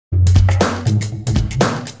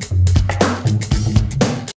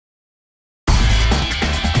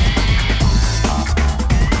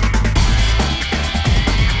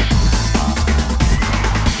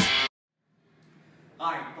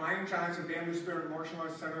Spirit Martial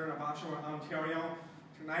Arts Center in Oshawa, Ontario.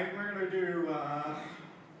 Tonight we're going to do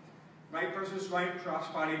right versus right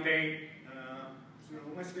crossbody bait. So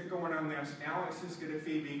let's get going on this. Alex is going to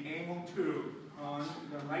feed the angle 2 on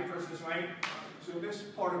the right versus right. So this is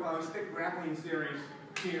part of our stick grappling series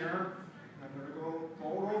here. I'm going to go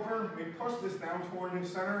fold over, we push this down toward the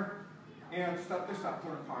center, and set this up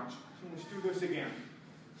for a punch. So let's do this again.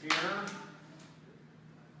 Here,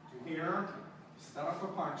 to here, set up a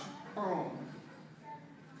punch. Boom.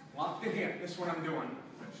 Lock the hip, this is what I'm doing.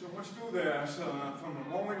 So let's do this from a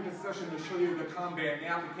rolling position to show you the combat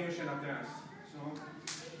application of this. So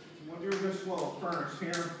we'll do this slow first.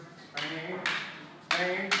 Here, bang,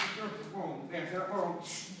 bang, boom, that's it, boom,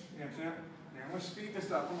 that's it. Now let's speed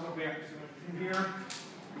this up a little bit. So from here,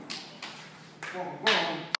 boom,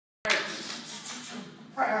 boom,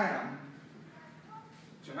 bam.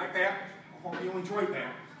 So like that, I hope you enjoyed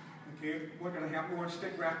that. Okay, we're going to have more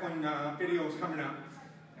stick grappling videos coming up.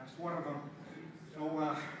 That's one of them.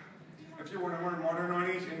 So if you want to learn Modern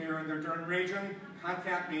Arnis and you're in the Durham region,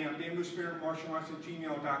 contact me at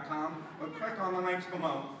bamboospiritmartialarts@gmail.com or click on the links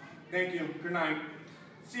below. Thank you. Good night.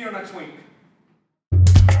 See you next week.